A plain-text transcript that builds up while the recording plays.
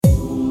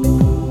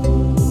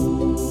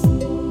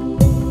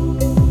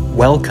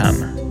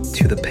Welcome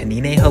to the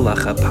Penine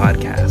Halacha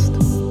podcast.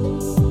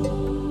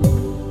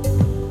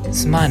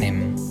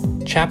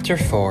 Zmanim, Chapter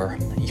 4,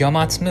 Yom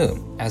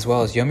Ha'atzmaut, as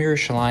well as Yom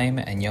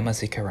Yerushalayim and Yom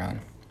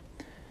HaZikaron.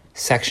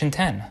 Section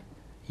 10,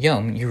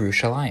 Yom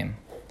Yerushalayim.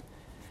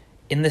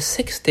 In the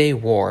Six-Day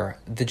War,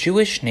 the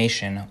Jewish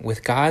nation,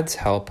 with God's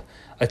help,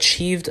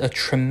 achieved a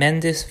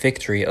tremendous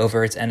victory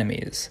over its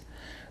enemies.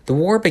 The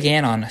war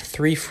began on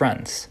 3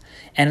 fronts,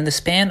 and in the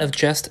span of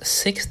just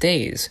 6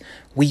 days,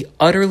 we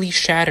utterly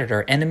shattered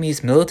our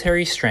enemies'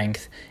 military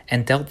strength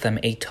and dealt them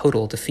a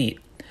total defeat.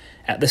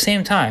 At the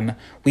same time,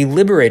 we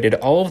liberated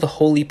all of the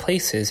holy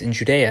places in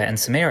Judea and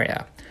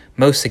Samaria,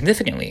 most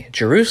significantly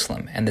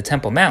Jerusalem and the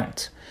Temple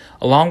Mount,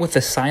 along with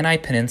the Sinai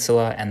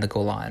Peninsula and the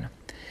Golan.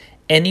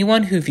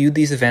 Anyone who viewed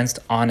these events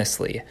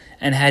honestly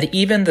and had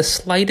even the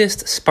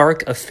slightest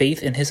spark of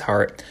faith in his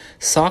heart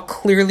saw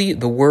clearly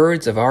the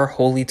words of our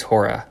holy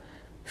Torah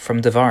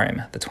from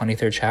Devarim, the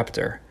 23rd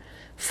chapter.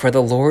 For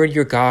the Lord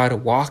your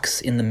God walks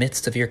in the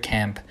midst of your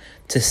camp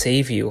to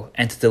save you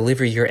and to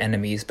deliver your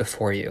enemies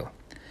before you.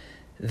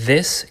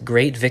 This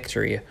great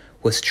victory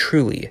was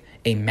truly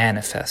a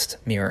manifest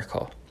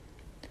miracle.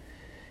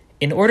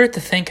 In order to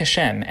thank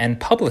Hashem and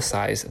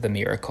publicize the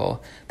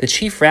miracle, the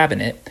chief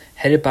rabbinate,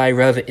 headed by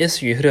Rav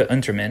Isser Yehuda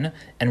Unterman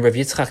and Rav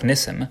Yitzchak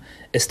Nissim,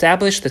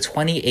 established the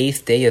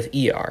 28th day of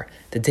Iyar,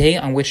 the day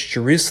on which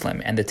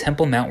Jerusalem and the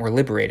Temple Mount were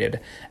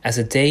liberated, as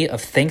a day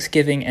of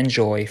thanksgiving and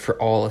joy for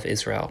all of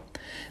Israel.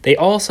 They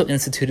also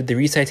instituted the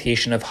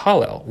recitation of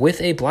Hallel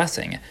with a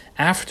blessing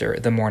after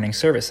the morning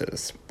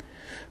services.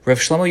 Rav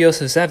Shlomo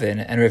Yosef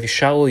Zevin and Rav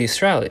Shaul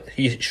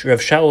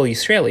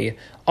Yisraeli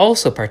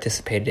also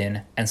participated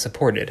in and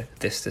supported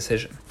this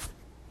decision.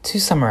 To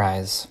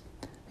summarize,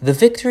 the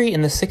victory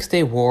in the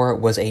Six-Day War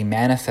was a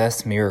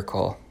manifest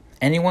miracle.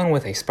 Anyone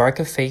with a spark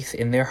of faith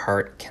in their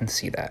heart can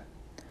see that.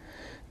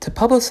 To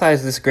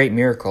publicize this great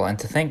miracle and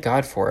to thank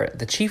God for it,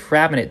 the chief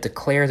rabbinate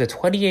declared the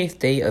 28th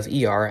day of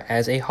Iyar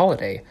as a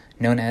holiday,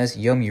 known as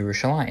Yom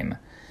Yerushalayim.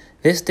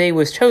 This day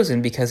was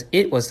chosen because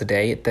it was the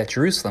day that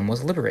Jerusalem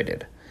was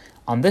liberated.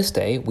 On this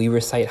day, we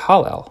recite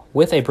Hallel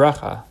with a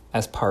bracha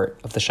as part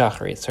of the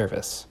Shacharit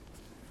service.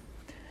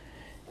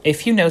 A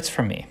few notes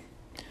from me.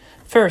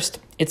 First,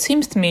 it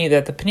seems to me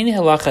that the Penine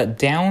Halacha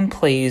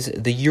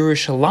downplays the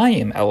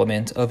Yerushalayim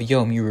element of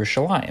Yom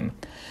Yerushalayim.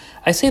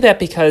 I say that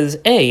because,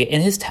 A,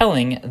 in his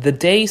telling, the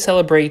day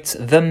celebrates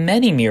the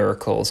many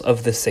miracles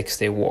of the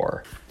Six-Day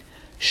War.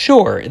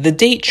 Sure, the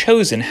date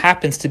chosen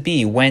happens to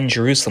be when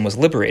Jerusalem was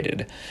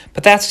liberated,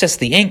 but that's just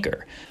the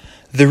anchor.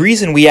 The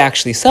reason we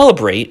actually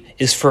celebrate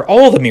is for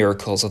all the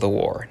miracles of the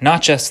war,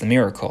 not just the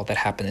miracle that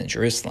happened in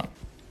Jerusalem.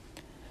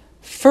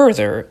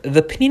 Further,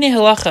 the Penine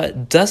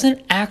Halacha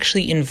doesn't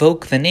actually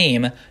invoke the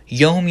name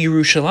Yom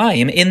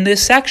Yerushalayim in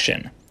this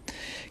section.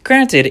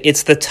 Granted,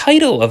 it's the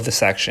title of the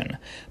section,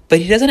 but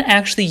he doesn't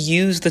actually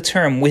use the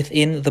term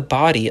within the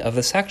body of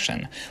the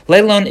section,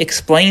 let alone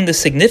explain the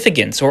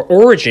significance or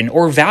origin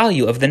or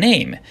value of the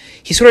name.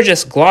 He sort of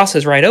just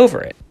glosses right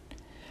over it.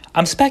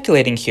 I'm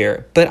speculating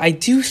here, but I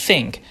do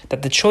think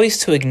that the choice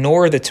to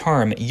ignore the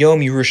term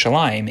Yom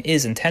Yerushalayim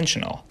is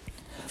intentional.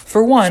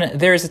 For one,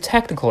 there is a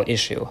technical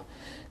issue.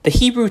 The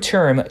Hebrew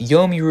term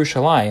Yom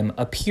Yerushalayim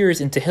appears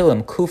in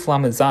Tehillim Kuf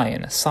Lamed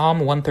Zayin, Psalm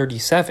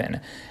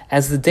 137,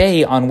 as the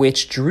day on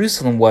which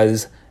Jerusalem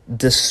was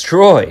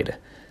destroyed.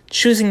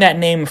 Choosing that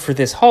name for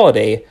this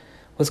holiday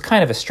was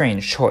kind of a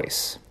strange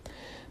choice.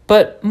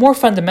 But more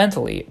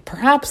fundamentally,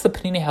 perhaps the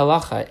Penine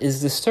Halacha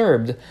is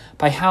disturbed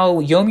by how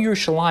Yom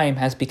Yerushalayim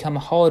has become a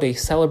holiday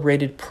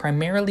celebrated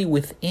primarily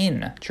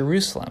within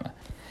Jerusalem,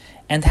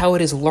 and how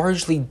it is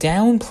largely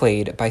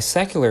downplayed by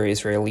secular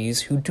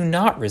Israelis who do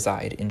not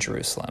reside in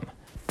Jerusalem.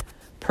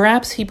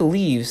 Perhaps he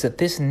believes that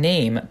this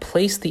name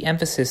placed the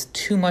emphasis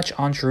too much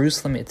on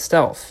Jerusalem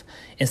itself,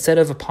 instead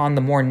of upon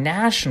the more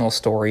national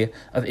story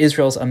of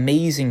Israel's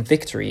amazing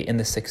victory in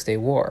the Six-Day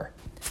War.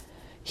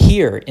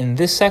 Here, in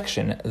this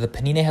section, the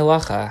Penine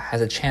Halacha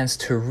has a chance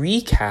to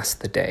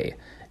recast the day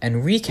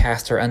and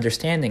recast our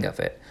understanding of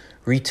it,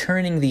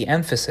 returning the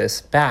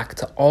emphasis back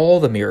to all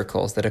the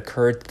miracles that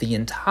occurred to the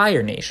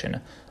entire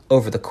nation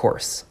over the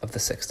course of the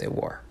Six-Day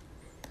War.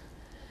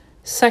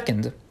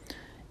 Second,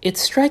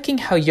 it's striking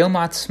how Yom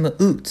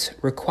Ha'atzmaut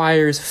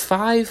requires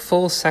 5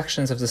 full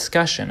sections of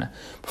discussion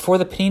before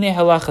the Penine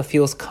Halacha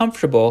feels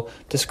comfortable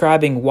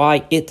describing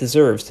why it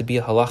deserves to be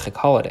a halachic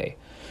holiday.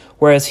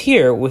 Whereas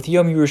here, with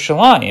Yom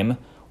Yerushalayim,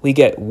 we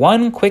get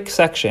one quick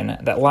section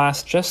that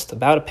lasts just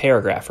about a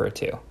paragraph or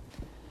two.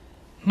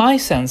 My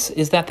sense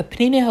is that the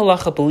Penine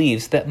Halacha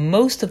believes that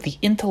most of the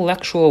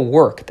intellectual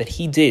work that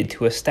he did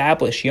to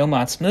establish Yom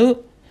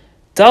Ha'atzmaut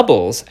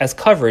doubles as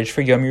coverage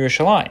for Yom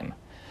Yerushalayim.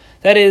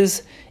 That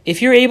is, if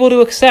you're able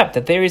to accept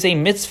that there is a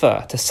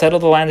mitzvah to settle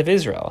the land of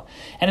Israel,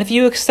 and if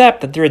you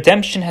accept that the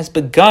redemption has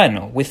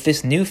begun with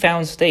this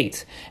newfound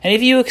state, and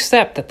if you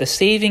accept that the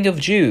saving of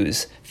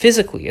Jews,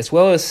 physically as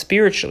well as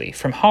spiritually,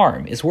 from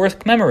harm is worth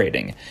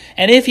commemorating,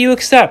 and if you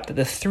accept that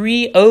the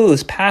 3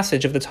 oaths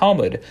passage of the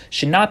Talmud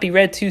should not be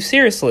read too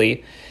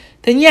seriously,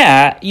 then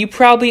yeah, you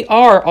probably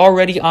are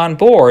already on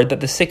board that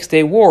the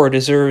 6-Day War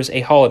deserves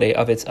a holiday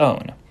of its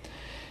own.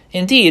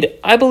 Indeed,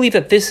 I believe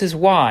that this is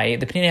why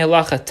the Peninei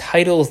Halacha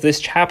titles this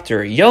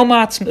chapter Yom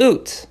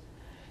Ha'atzmaut,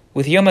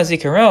 with Yom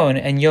HaZikaron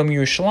and Yom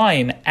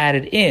Yerushalayim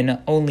added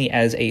in only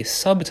as a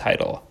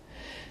subtitle.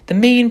 The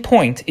main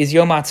point is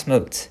Yom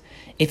Ha'atzmaut.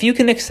 If you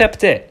can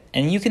accept it,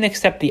 and you can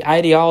accept the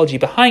ideology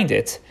behind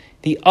it,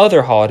 the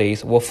other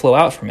holidays will flow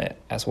out from it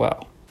as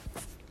well.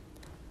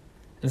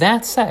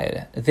 That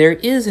said, there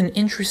is an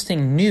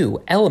interesting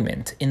new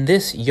element in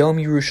this Yom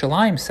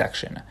Yerushalayim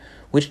section,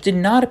 which did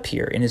not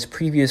appear in his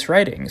previous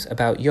writings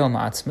about Yom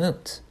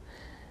Ha'atzmaut.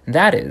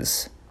 That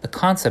is, the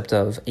concept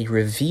of a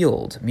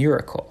revealed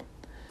miracle.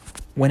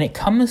 When it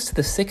comes to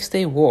the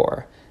 6-Day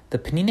War, the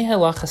Peninei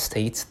Halacha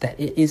states that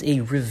it is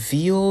a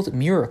revealed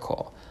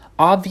miracle,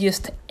 obvious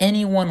to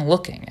anyone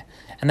looking,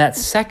 and that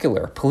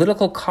secular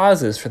political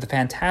causes for the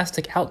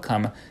fantastic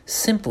outcome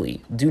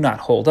simply do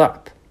not hold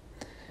up.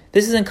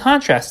 This is in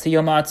contrast to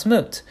Yom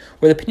Ha'atzmaut,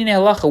 where the Peninei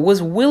Halacha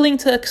was willing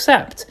to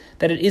accept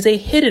that it is a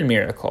hidden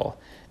miracle,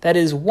 that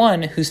is,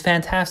 one whose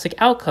fantastic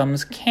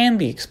outcomes can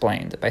be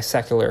explained by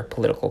secular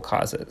political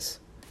causes.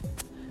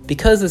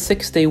 Because the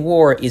 6-Day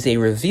War is a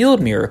revealed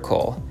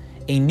miracle,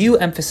 a new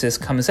emphasis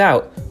comes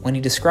out when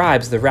he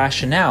describes the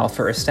rationale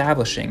for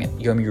establishing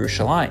Yom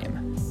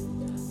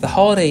Yerushalayim. The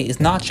holiday is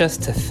not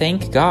just to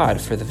thank God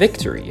for the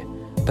victory,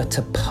 but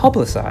to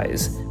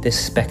publicize this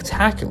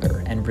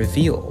spectacular and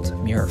revealed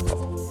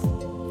miracle.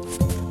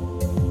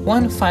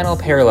 One final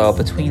parallel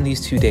between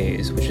these 2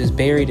 days, which is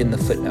buried in the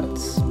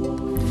footnotes.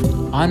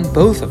 On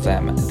both of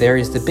them, there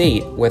is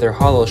debate whether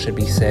Hallel should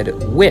be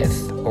said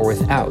with or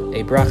without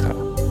a bracha.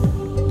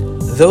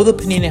 Though the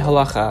Peninei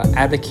Halacha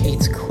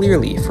advocates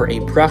clearly for a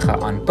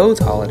bracha on both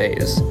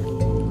holidays,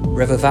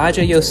 Rav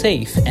Ovadia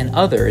Yosef and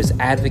others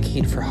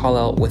advocate for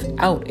Hallel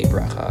without a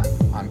bracha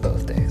on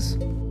both days.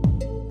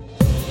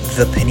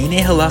 The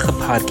Peninei Halacha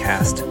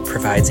podcast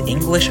provides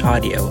English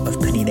audio of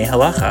Peninei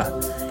Halacha,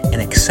 an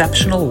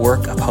exceptional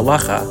work of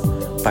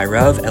halacha by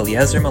Rav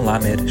Eliezer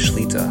Melamed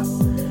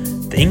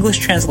Shlita. The English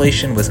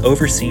translation was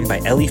overseen by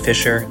Eli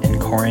Fisher and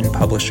Koren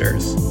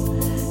Publishers.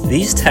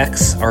 These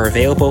texts are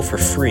available for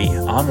free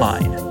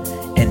online,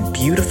 and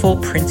beautiful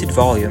printed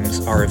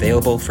volumes are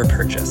available for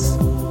purchase.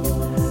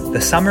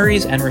 The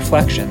summaries and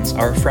reflections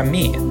are from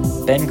me,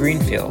 Ben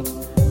Greenfield,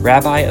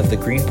 rabbi of the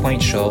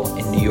Greenpoint Shul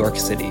in New York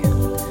City.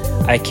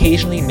 I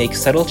occasionally make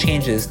subtle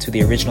changes to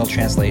the original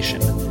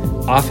translation,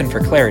 often for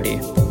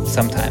clarity,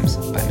 sometimes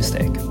by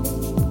mistake.